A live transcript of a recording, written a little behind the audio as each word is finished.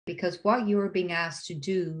because what you're being asked to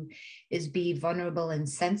do is be vulnerable and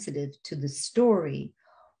sensitive to the story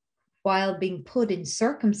while being put in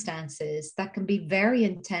circumstances that can be very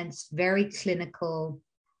intense, very clinical,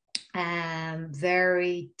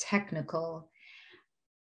 very technical,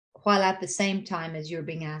 while at the same time as you're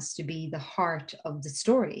being asked to be the heart of the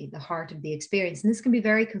story, the heart of the experience. And this can be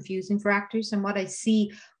very confusing for actors. And what I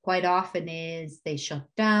see quite often is they shut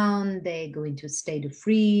down, they go into a state of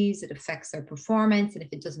freeze, it affects their performance. And if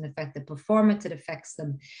it doesn't affect the performance, it affects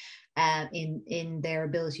them in their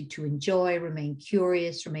ability to enjoy, remain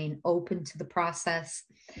curious, remain open to the process.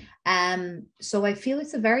 So I feel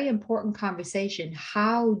it's a very important conversation.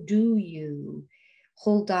 How do you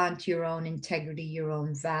hold on to your own integrity, your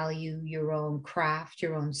own value, your own craft,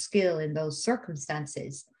 your own skill in those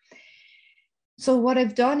circumstances? So what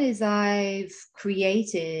I've done is I've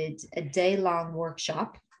created a day-long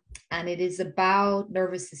workshop, and it is about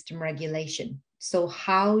nervous system regulation. So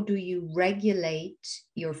how do you regulate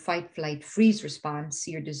your fight, flight, freeze response,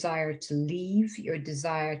 your desire to leave, your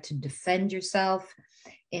desire to defend yourself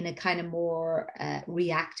in a kind of more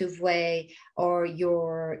reactive way, or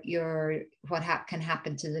what can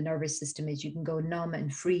happen to the nervous system is you can go numb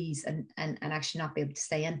and freeze and actually not be able to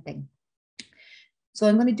say anything. So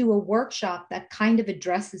I'm going to do a workshop that kind of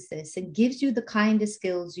addresses this and gives you the kind of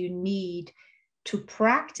skills you need to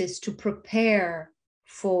practice, to prepare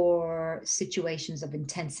for situations of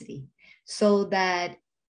intensity, so that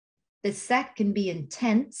the set can be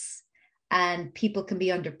intense and people can be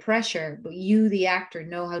under pressure, but you, the actor,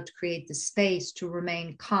 know how to create the space to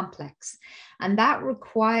remain complex. And that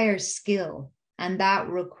requires skill, and that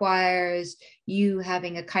requires you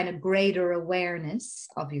having a kind of greater awareness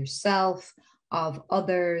of yourself, of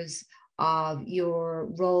others, of your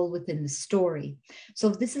role within the story. So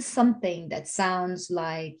if this is something that sounds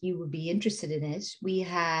like you would be interested in it, we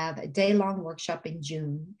have a day-long workshop in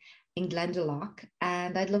June in Glendalough,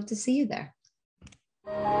 and I'd love to see you there.